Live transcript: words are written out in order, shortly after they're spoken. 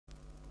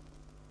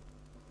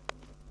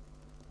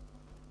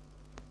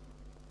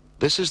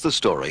This is the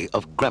story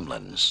of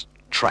Gremlins,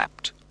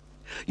 Trapped.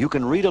 You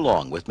can read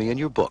along with me in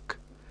your book.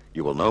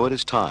 You will know it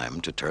is time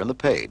to turn the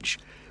page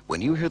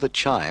when you hear the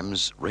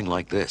chimes ring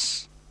like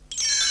this.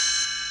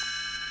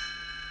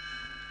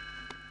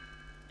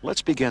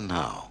 Let's begin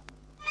now.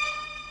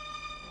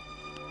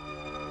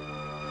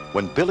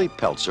 When Billy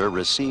Peltzer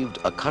received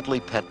a cuddly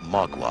pet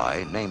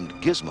mogwai named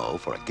Gizmo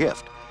for a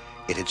gift,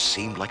 it had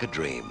seemed like a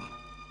dream.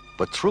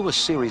 But through a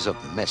series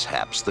of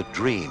mishaps, the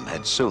dream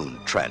had soon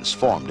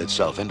transformed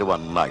itself into a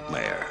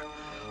nightmare.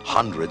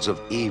 Hundreds of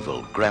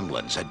evil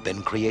gremlins had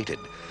been created,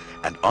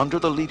 and under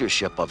the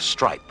leadership of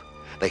Stripe,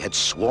 they had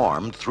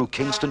swarmed through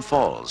Kingston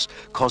Falls,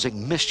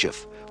 causing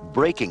mischief,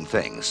 breaking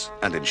things,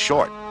 and in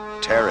short,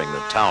 tearing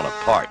the town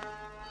apart.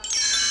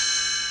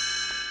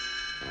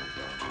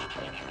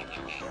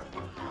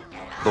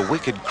 The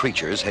wicked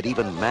creatures had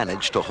even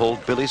managed to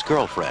hold Billy's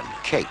girlfriend,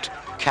 Kate,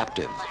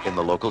 captive in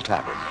the local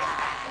tavern.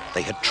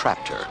 They had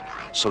trapped her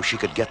so she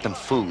could get them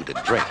food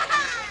and drink.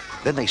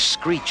 Then they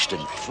screeched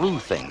and threw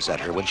things at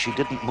her when she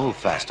didn't move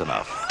fast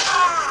enough.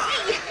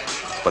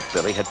 But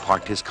Billy had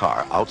parked his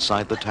car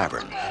outside the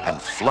tavern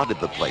and flooded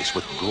the place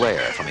with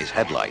glare from his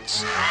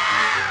headlights.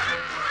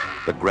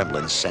 The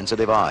gremlins'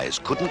 sensitive eyes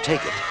couldn't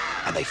take it,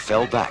 and they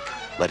fell back,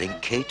 letting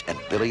Kate and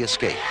Billy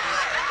escape.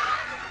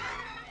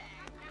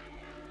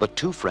 The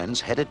two friends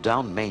headed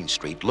down Main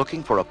Street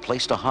looking for a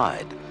place to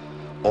hide.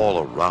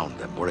 All around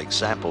them were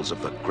examples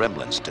of the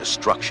gremlins'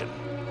 destruction.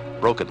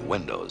 Broken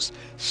windows,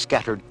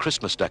 scattered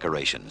Christmas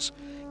decorations,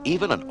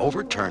 even an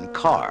overturned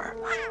car.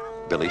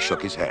 Billy shook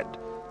his head.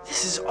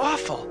 This is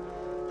awful.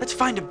 Let's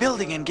find a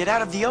building and get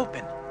out of the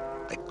open.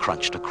 They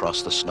crunched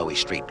across the snowy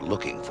street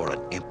looking for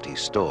an empty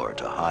store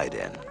to hide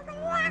in.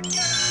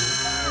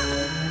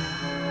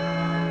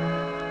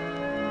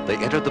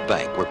 They entered the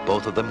bank where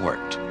both of them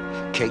worked.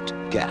 Kate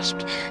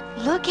gasped.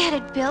 Look at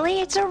it, Billy.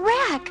 It's a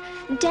wreck.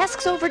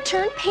 Desks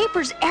overturned,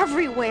 papers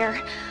everywhere.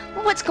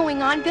 What's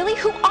going on, Billy?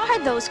 Who are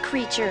those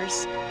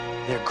creatures?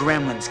 They're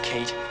gremlins,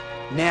 Kate.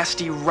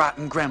 Nasty,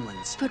 rotten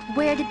gremlins. But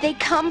where did they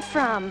come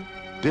from?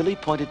 Billy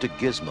pointed to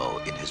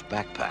Gizmo in his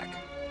backpack.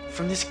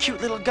 From this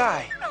cute little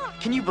guy.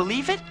 Can you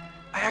believe it?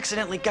 I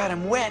accidentally got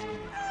him wet,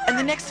 and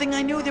the next thing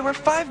I knew, there were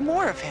 5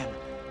 more of him.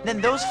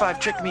 Then those 5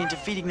 tricked me into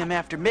feeding them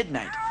after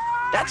midnight.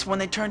 That's when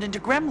they turned into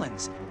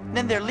gremlins.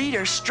 Then their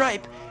leader,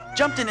 Stripe,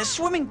 jumped in a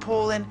swimming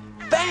pool and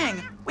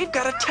bang! We've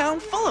got a town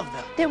full of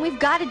them. Then we've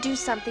got to do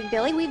something,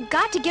 Billy. We've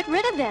got to get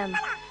rid of them.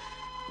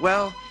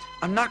 Well,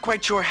 I'm not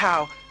quite sure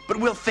how, but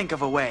we'll think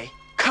of a way.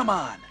 Come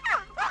on.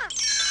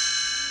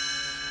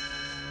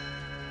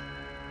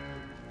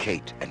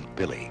 Kate and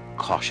Billy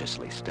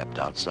cautiously stepped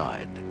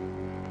outside.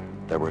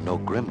 There were no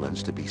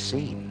gremlins to be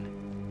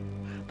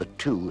seen. The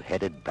two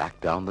headed back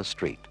down the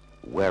street,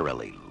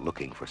 warily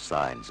looking for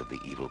signs of the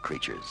evil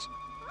creatures.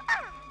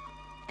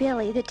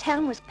 Billy, the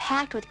town was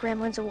packed with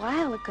gremlins a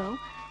while ago.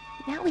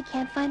 Now we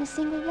can't find a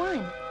single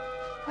one.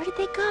 Where did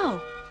they go?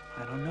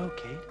 I don't know,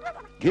 Kate.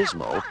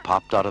 Gizmo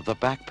popped out of the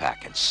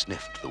backpack and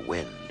sniffed the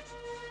wind.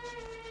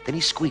 Then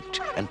he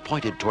squeaked and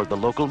pointed toward the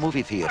local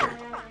movie theater.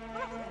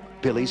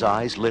 Billy's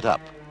eyes lit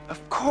up.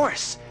 Of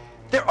course.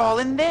 They're all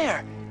in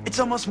there. It's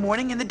almost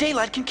morning and the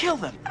daylight can kill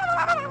them.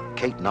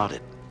 Kate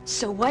nodded.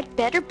 So what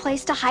better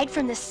place to hide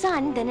from the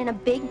sun than in a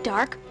big,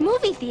 dark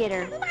movie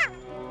theater?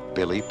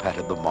 Billy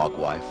patted the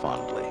mogwai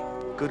fondly.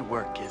 Good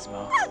work,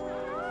 Gizmo.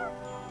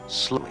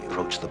 Slowly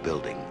approached the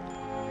building.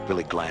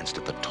 Billy glanced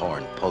at the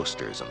torn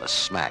posters and the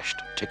smashed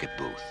ticket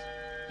booth.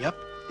 Yep,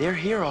 they're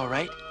here all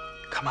right.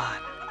 Come on.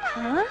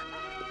 Huh?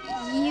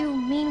 You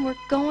mean we're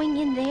going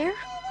in there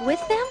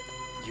with them?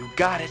 You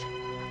got it.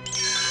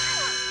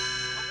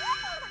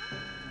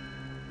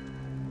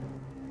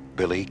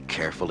 Billy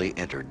carefully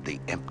entered the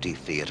empty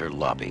theater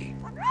lobby.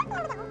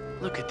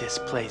 Look at this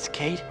place,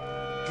 Kate.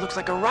 It looks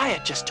like a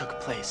riot just took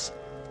place.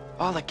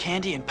 All the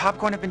candy and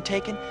popcorn have been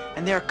taken,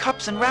 and there are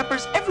cups and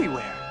wrappers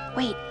everywhere.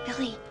 Wait,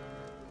 Billy.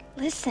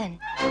 Listen.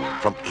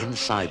 From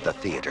inside the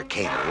theater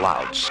came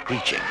loud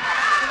screeching.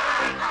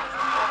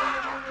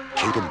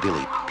 Kate and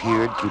Billy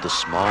peered through the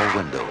small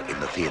window in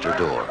the theater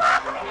door.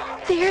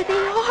 There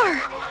they are.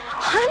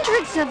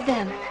 Hundreds of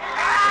them.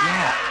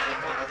 Yeah,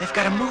 they've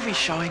got a movie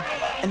showing,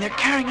 and they're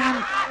carrying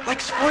on like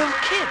spoiled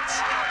kids.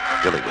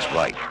 Billy was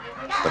right.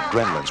 The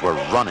gremlins were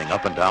running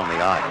up and down the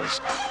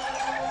aisles,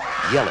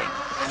 yelling,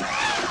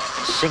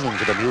 singing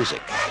to the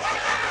music,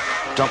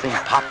 dumping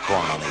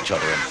popcorn on each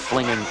other and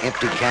flinging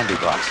empty candy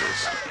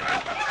boxes.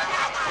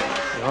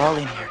 They're all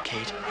in here,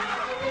 Kate.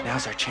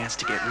 Now's our chance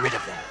to get rid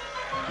of them.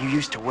 You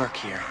used to work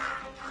here.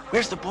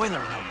 Where's the boiler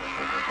room?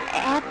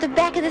 At the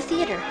back of the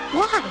theater.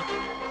 Why?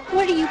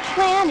 What are you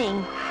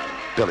planning?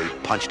 Billy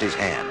punched his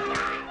hand.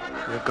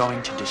 We're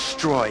going to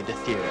destroy the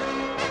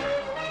theater.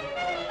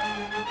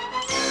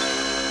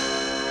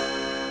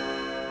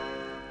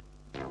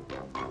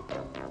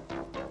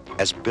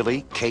 As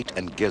Billy, Kate,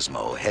 and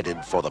Gizmo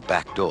headed for the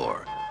back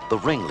door, the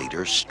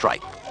ringleader,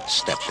 Stripe,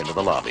 stepped into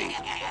the lobby.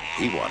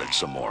 He wanted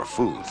some more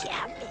food.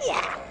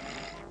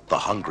 The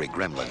hungry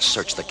gremlins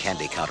searched the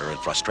candy counter in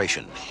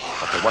frustration,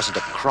 but there wasn't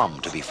a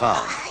crumb to be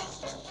found.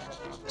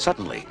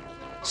 Suddenly,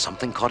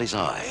 something caught his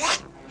eye.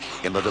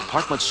 In the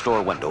department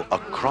store window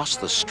across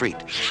the street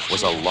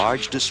was a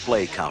large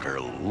display counter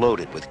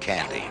loaded with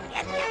candy.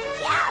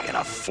 In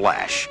a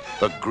flash,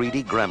 the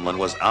greedy gremlin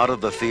was out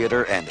of the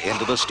theater and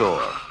into the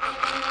store.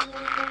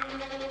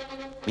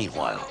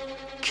 Meanwhile,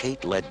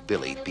 Kate led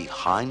Billy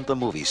behind the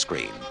movie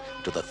screen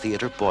to the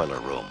theater boiler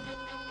room.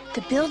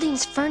 The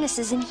building's furnace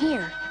is in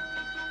here.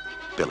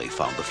 Billy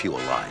found the fuel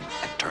line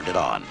and turned it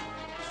on.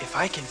 If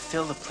I can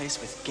fill the place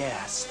with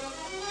gas,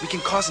 we can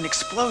cause an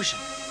explosion.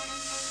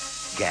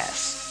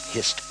 Gas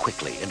hissed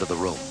quickly into the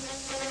room.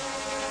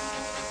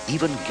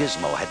 Even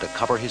Gizmo had to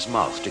cover his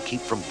mouth to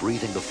keep from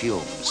breathing the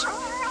fumes.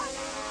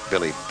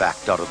 Billy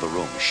backed out of the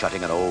room,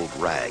 shutting an old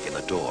rag in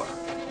the door.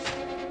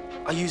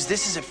 I'll use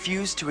this as a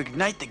fuse to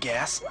ignite the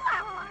gas.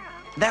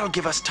 That'll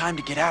give us time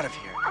to get out of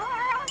here.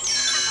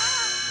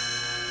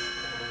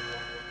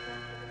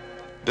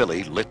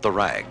 Billy lit the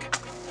rag.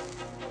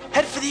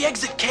 Head for the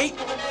exit, Kate!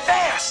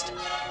 Fast!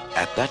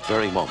 At that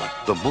very moment,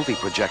 the movie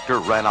projector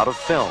ran out of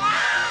film.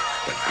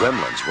 The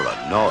gremlins were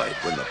annoyed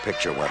when the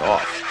picture went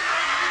off.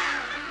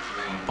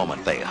 The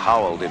moment they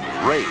howled in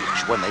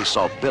rage when they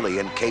saw Billy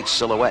and Kate's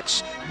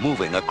silhouettes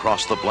moving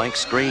across the blank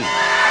screen.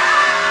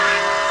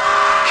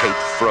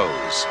 Kate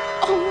froze.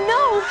 Oh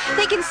no!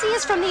 They can see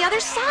us from the other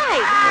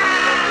side!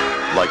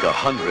 Like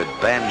 100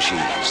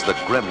 banshees, the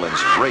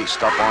gremlins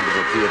raced up onto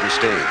the theater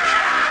stage.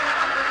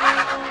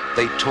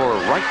 They tore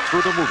right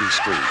through the movie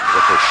screen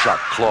with their sharp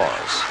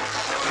claws.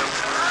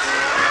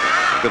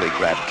 Billy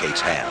grabbed Kate's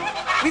hand.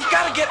 We've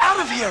got to get out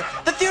of here!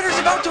 The theater's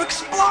about to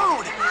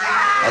explode!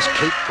 As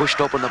Kate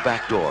pushed open the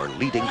back door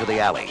leading to the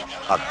alley,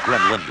 a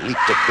gremlin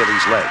leaped at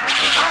Billy's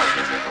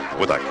legs.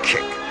 With a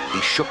kick,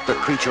 he shook the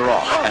creature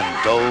off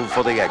and dove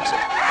for the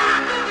exit.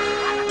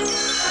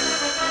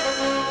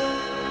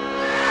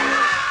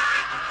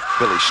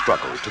 Billy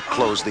struggled to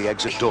close the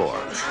exit door,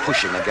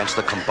 pushing against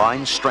the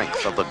combined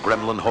strength of the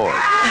gremlin horde.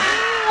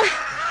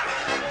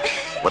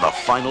 With a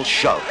final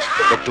shove,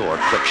 the door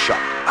clicked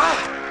shut.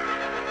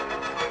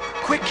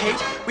 Quick,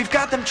 Kate! We've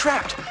got them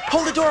trapped!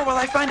 Hold the door while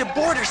I find a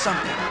board or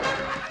something!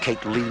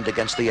 Kate leaned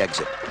against the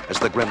exit as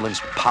the gremlins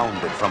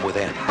pounded from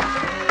within.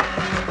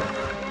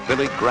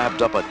 Billy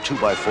grabbed up a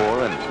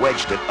 2x4 and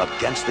wedged it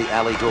against the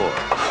alley door.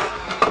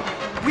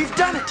 We've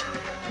done it!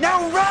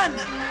 Now run!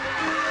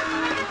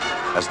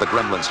 As the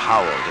gremlins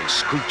howled and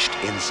screeched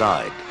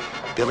inside,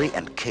 Billy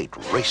and Kate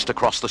raced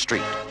across the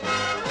street.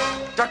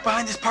 Duck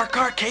behind this parked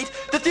car, Kate!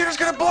 The theater's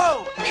gonna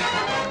blow!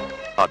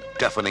 A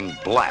deafening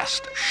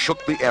blast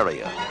shook the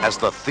area as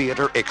the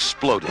theater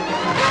exploded.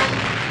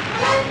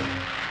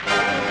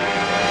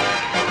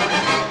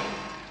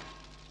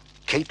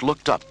 Kate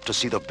looked up to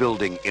see the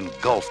building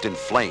engulfed in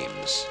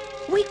flames.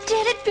 We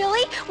did it,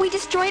 Billy! We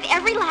destroyed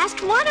every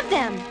last one of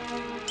them!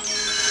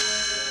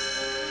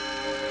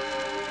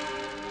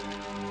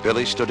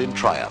 Billy stood in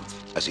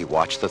triumph as he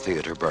watched the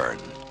theater burn.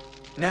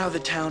 Now the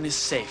town is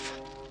safe.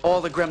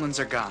 All the gremlins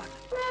are gone.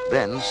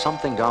 Then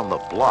something down the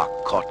block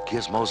caught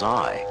Gizmo's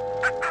eye.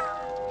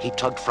 He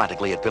tugged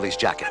frantically at Billy's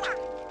jacket.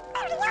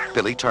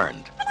 Billy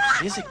turned.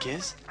 Is it,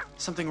 Giz?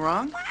 Something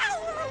wrong?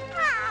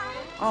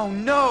 Oh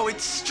no,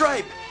 it's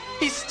Stripe!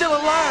 He's still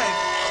alive!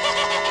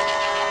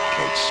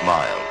 Kate's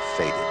smile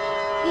faded.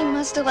 He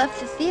must have left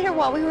the theater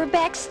while we were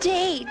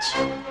backstage.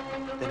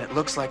 Then it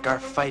looks like our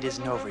fight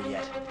isn't over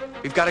yet.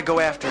 We've got to go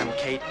after him,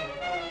 Kate.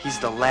 He's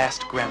the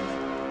last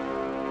gremlin.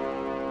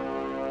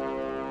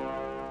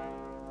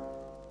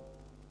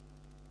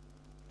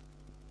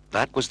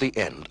 That was the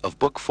end of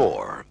Book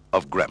 4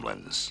 of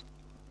Gremlins.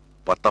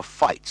 But the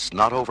fight's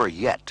not over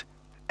yet,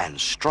 and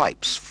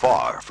Stripe's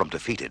far from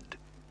defeated.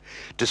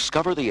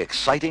 Discover the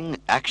exciting,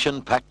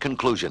 action-packed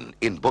conclusion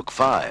in Book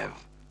 5,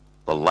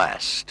 The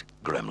Last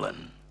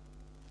Gremlin.